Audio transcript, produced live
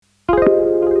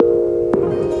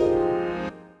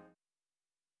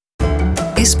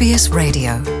SBS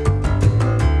Radio.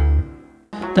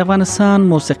 د افغانستان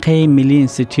موسیقي ملي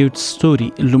انستيتيوت ستوري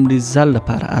لومړي ځل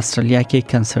لپاره استرالیا کې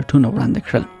کنسرټونه وړاندې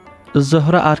کړل.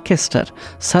 زهره ارکسټر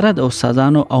سره د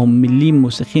استادانو او ملي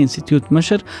موسیقي انستيتيوت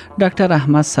مشر ډاکټر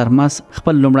احمد سرماس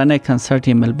خپل لومړنی کنسرت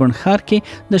یې ملبورن ښار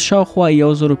کې د شاوخوا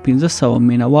 1500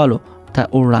 مينه والو ته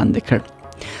وړاندې کړ.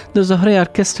 د زهره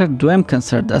ارکسټر دویم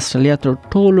کنسرت د استرالیا تر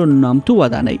ټولو نامتو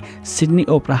ودانۍ سیدنی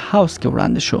اوپرا هاوس کې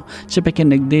وړاندې شو چې پکې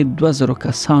نږدې 2000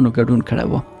 کسانو ګډون کړی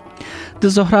و.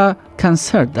 د زهره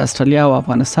کنسرت د استرالیا او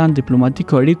افغانستان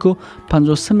ډیپلوماټیکو اړیکو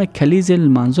 50مه کلیزې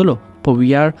لمانځلو په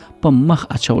ویار په مخ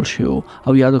اچول شو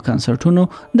او یادو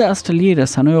کنسرټونو د استرالیي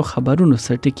رسنیو خبرونو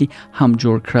سرټکی هم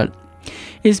جوړ کړل.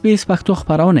 SBS پښتو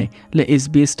خبرونه له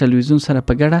SBS ټلویزیون سره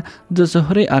په ګډه د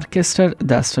زهره ارکسټر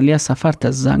د استرالیا سفر ته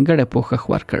ځانګړی پوښښ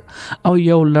ورکړ او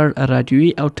یو لړ رادیوي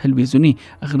او ټلویزیونی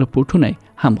رپورټونه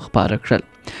هم خبره کړل.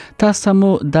 تاسو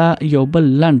مو دا یو بل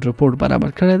لنډ رپورټ برابر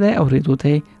کړی دی او ریډیو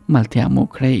ته ملتیا مو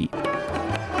کړی.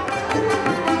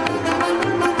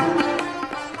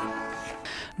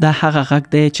 دا هغه غږ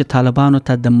دی چې طالبانو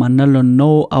ته د منلو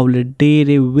نو او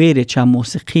لډېرې ویرې چا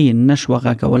موسیقي نشو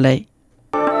غږولای.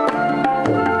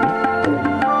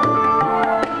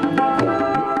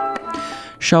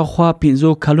 شاوخوا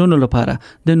 15 کلونو لپاره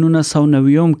د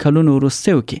 1990 کلونو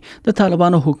وروستیو کې د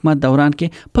طالبانو حکومت دوران کې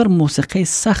پر موسیقي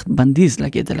سخت بندیز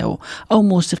لګیدل او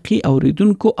موسیقي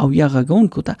اوریدونکو او یا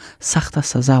غږونکو ته سخت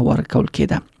سزا ورکول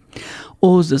کېده.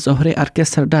 اوس د زهره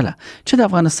ارکسټر ډله چې د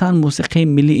افغانستان موسیقي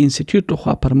ملي انستيتيوت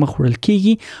لخوا پر مخ وړل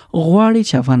کیږي غواړي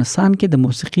چې افغانستان کې د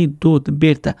موسیقي دود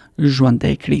بیرته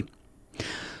ژوندی کړي.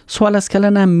 سوالس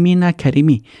کلنه مينه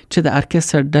کریمی چې د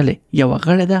ارکسټر ډلې یو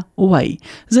غړې ده وایي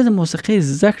زه د موسیقي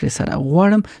زده کړې سره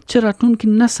غواړم چې راتلونکي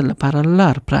نسل لپاره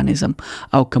لار پرانیزم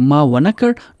او که ما ونه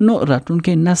کړ نو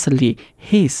راتلونکي نسل یې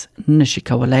هیڅ نشي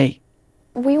کولای.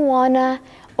 We want to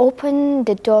open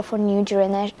the door for new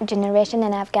generation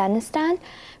in Afghanistan.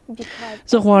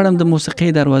 زه غواړم د موسیقي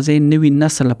دروازې نوي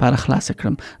نسل لپاره خلاص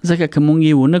کړم ځکه که موږ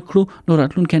یې ونه کړو نو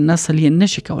راتلونکي نسل یې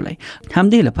نشي کولای.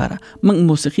 همدې لپاره موږ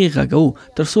موسیقي غږو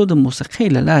ترڅو د موسیقي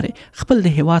لاره خپل د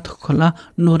هیواد ښکلا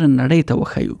نور نړۍ ته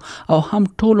وښیو او هم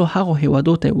ټولو هغو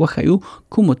هیوادو ته وښیو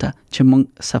کومو ته چې موږ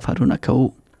سفرونه کوو.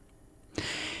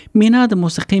 مينه د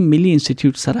موسیقي ملي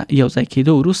انستيتيوت سره یو ځای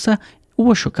کېدو وروسته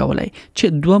وشو کولای چې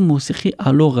 2 موسیقي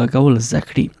آلو غږول زده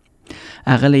کړي.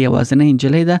 هغه یوازینی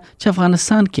انجلۍ ده چې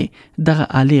افغانستان کې دغه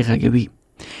آلې غږوي.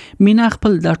 مينه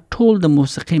خپل د ټول د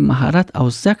موسیقي مهارت او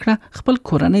ذکر خپل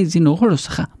کورنۍ زینو غړو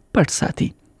څخه پټ ساتي.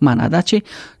 معنا دا چې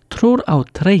ترور او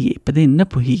ترې په دې نه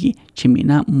پوهیږي چې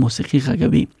مينه موسیقي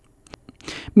غږوي.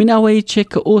 مينه وایي چې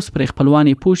که اوس پر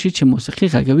خپلواني پوښي چې موسیقي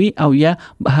غږوي او یا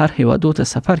بهر هیوادو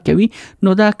ته سفر کوي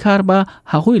نو دا کار به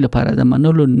هغوی لپاره د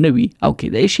منلو نوي او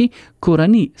کېدای شي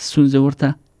کورنۍ ستونزې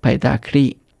ورته پیدا کړي.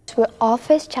 We all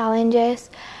face challenges.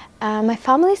 My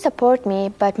family support me,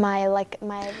 but my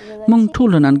مونږ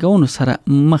ټول ننګونو سره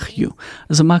مخ یو.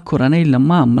 زما کورنۍ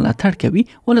لما ملاتړ کوي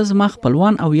ول زما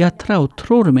خپلوان او یا تر او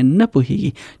ترور من نه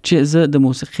پوهیږي چې زه د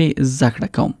موسیقي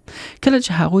زده کوم. کله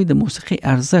چې هغوی د موسیقي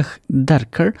ارزښت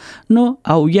درک نو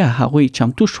او یا هغوی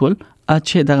چمتو شول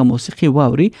چې دغه موسیقي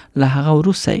واوري له هغه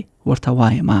وروسته ورته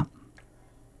وایم.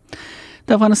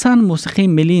 د افغانستان موسیقي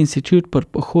ملي انستيتيوت پر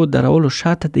پخو درولو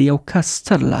شاته د یو کس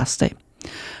ستر لاس دی.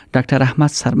 ډاکټر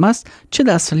احمد سرماس چې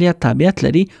د استرالیا تابعیت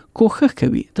لري کوښښ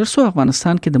کوي ترڅو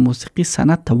افغانستان کې د موسیقي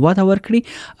صنعت ته وده ورکړي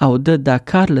او د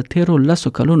کار له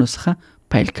 13 کلونو څخه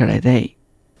پیل کړی دی.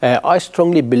 I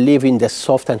strongly believe in the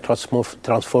soft and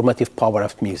transformative power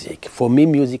of music. For me,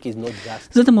 music is not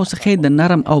just... زه د موسیقي د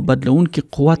نرم او بدلونکي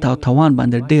قوت او توان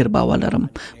باندې ډیر باور لرم.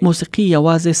 موسیقي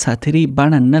یوازې ساتري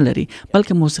بڼه نه لري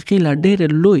بلکې موسیقي لا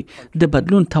ډیر لوی د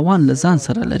بدلون توان لزان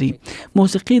سره لري.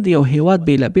 موسیقي د یو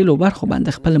هیواد بیلابیلو برخو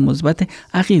باندې خپل مثبت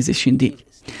اغیزې شیندي.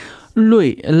 لوی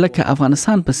لکه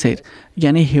افغانستان په سیر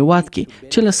یعنی هیواد کې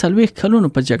چې له 40 کلونو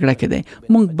په جګړه کې دی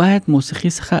موږ باید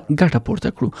موسیقي څخه ګټه پورته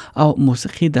کړو او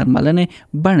موسیقي درملنې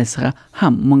بڼې څخه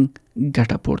هم موږ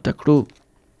ګټه پورته کړو.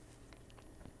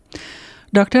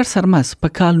 ډاکټر سرماس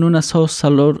په کال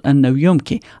 1994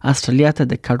 کې استرالیا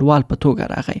ته د کډوال په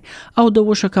توګه راغی او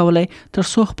د وشو کولای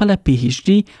ترڅو خپل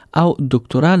PhD او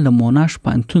ډاکټورا له موناش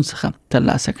پوهنتون څخه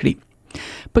ترلاسه کړي.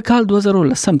 په کال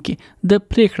 2010 کې د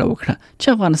پریکړه وکړه چې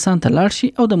افغانستان ته لاړ شي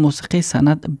او د موسیقي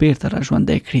صنعت بیرته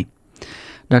راژوندی کړي.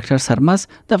 ډاکټر سرماس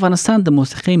د افغانستان د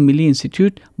موسیقي ملي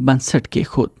انستيتيوت بنسټ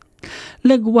کېښود.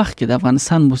 لږ وخت کې د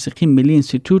افغانستان موسیقي ملي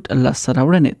انستيتيوت لاسته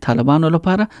راوړنې طالبانو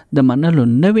لپاره د منلو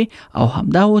نوې او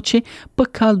همدا و چې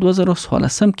په کال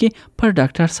 2014 کې پر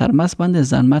ډاکټر سرماس باندې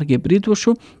ځانمرګي برید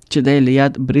وشو چې د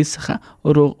لیاد برید څخه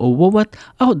روغ ووت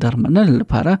او درملنې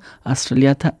لپاره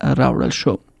استرالیا ته راوړل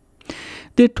شو.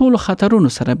 د ټولو خطرونو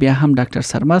سره بیا هم ډاکټر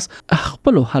سرمس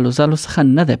خپل هلو ځلو څخه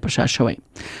نه دی پرشا شوی.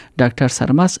 ډاکټر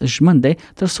سرمس ژمن دی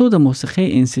تر څو د موسیقي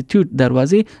انستیتیوټ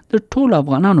دروازې د ټولو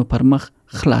افغانانو پر مخ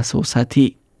خلاص وساتي.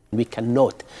 We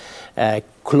cannot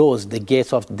close the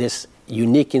gates of this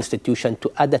unique institution to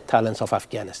other talents of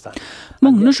Afghanistan.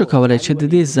 موږ نشو کولای چې د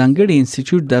دې ځانګړي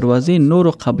انستیتیوټ دروازې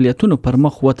نورو قابلیتونو پر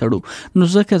مخ وتړو، نو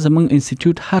ځکه زموږ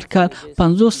انستیتیوټ هر کال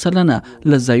 50 سلنه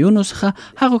له ځایونو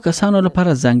څخه هغو کسانو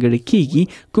لپاره ځانګړي کیږي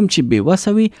کوم چې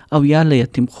بېوسه وي او یا له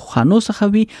یتیم خانو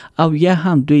څخه وي او یا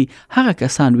هم دوی هغه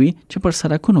کسان وي چې پر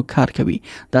سړکونو کار کوي.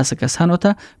 داسې کسانو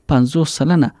ته 50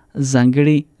 سلنه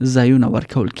ځانګړي ځایونه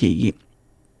ورکول کیږي.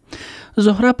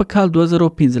 زهره په کال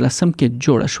 2015 کې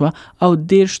جوړه شو او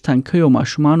 10 تنکیو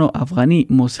ماشومانو افغاني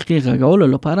موسیقي غږولو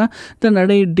لپاره د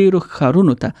نړۍ ډیرو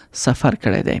ښارونو ته سفر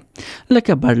کړی دی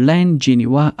لکه برلین،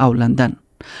 جنیوا او لندن.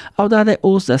 او دا د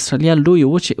اوس د استرالیا لوی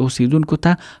وچې اوسیدونکو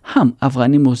ته هم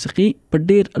افغاني موسیقي په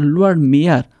ډیر لوړ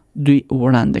معیار دوی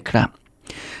وړاندې کړه.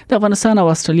 د افغانستان او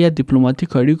استرالیا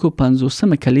ډیپلوماټیک اړیکو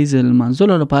 50مه کلیزه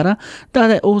لمانځلو لپاره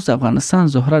د اوس افغانستان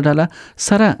زهره ډله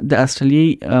سره د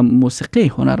استرالیایي موسیقي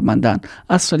هنرمندان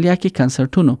استرالیا کې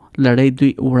کنسرټونو لړۍ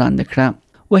دوی وړاندې کړه.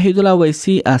 وحید الله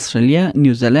ویسی استرالیا،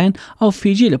 نیوزیلند او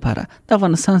فیجی لپاره د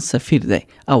افغانستان سفیر دی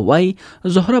او وايي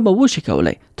زهره به وشي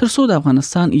کولای تر څو د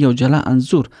افغانستان یو جلا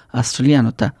انځور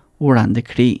استرالیانو ته وړاندې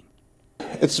کړي.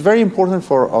 It's very important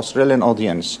for Australian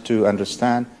audience to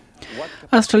understand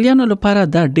استرالیانو لپاره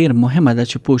دا ډیر مهمه ده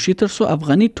چې پوه شي تر څو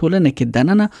افغاني ټولنه کې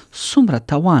دننه څومره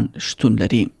توان شتون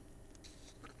لري.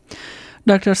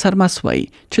 ډاکټر سرمس وایي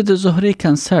چې د زهرې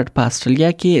کنسرت په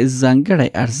استرالیا کې ځانګړی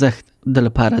ارزښت د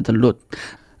لپاره درلود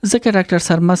ځکه ډاکټر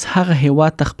سرمس هغه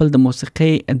هیواد ته خپل د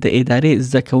موسیقي د ادارې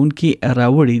زده کوونکي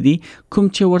راوړي دي کوم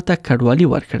چې ورته کډوالي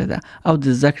ورکړې ده او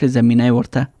د زده کړې زمینه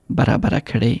ورته برابره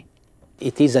کړې.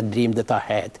 It is a dream that I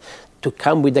had to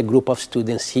come with a group of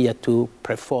students here to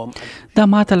perform. دا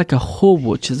ماته لکه خوب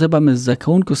و چې زه به مې زده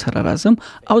کوونکو سره راځم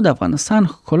او د افغانستان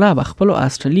ښکلا به خپلو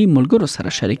استرالي ملګرو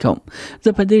سره شریکوم.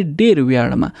 زه په دې ډېر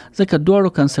ویاړم ځکه دواړو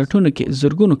کنسرټونو کې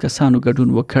زرګونو کسانو ګډون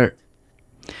وکړ.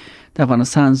 د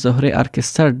افغانستان زهره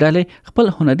ارکسټر ډلې خپل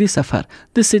هنري سفر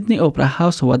د سیدنی اوپرا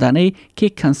هاوس ودانۍ کې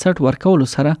کنسرټ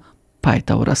ورکولو سره پای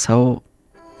ته ورساوه.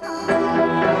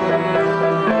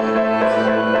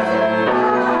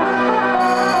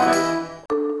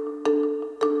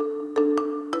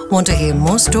 Want to hear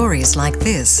more stories like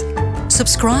this?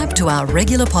 Subscribe to our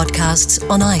regular podcasts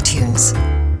on iTunes.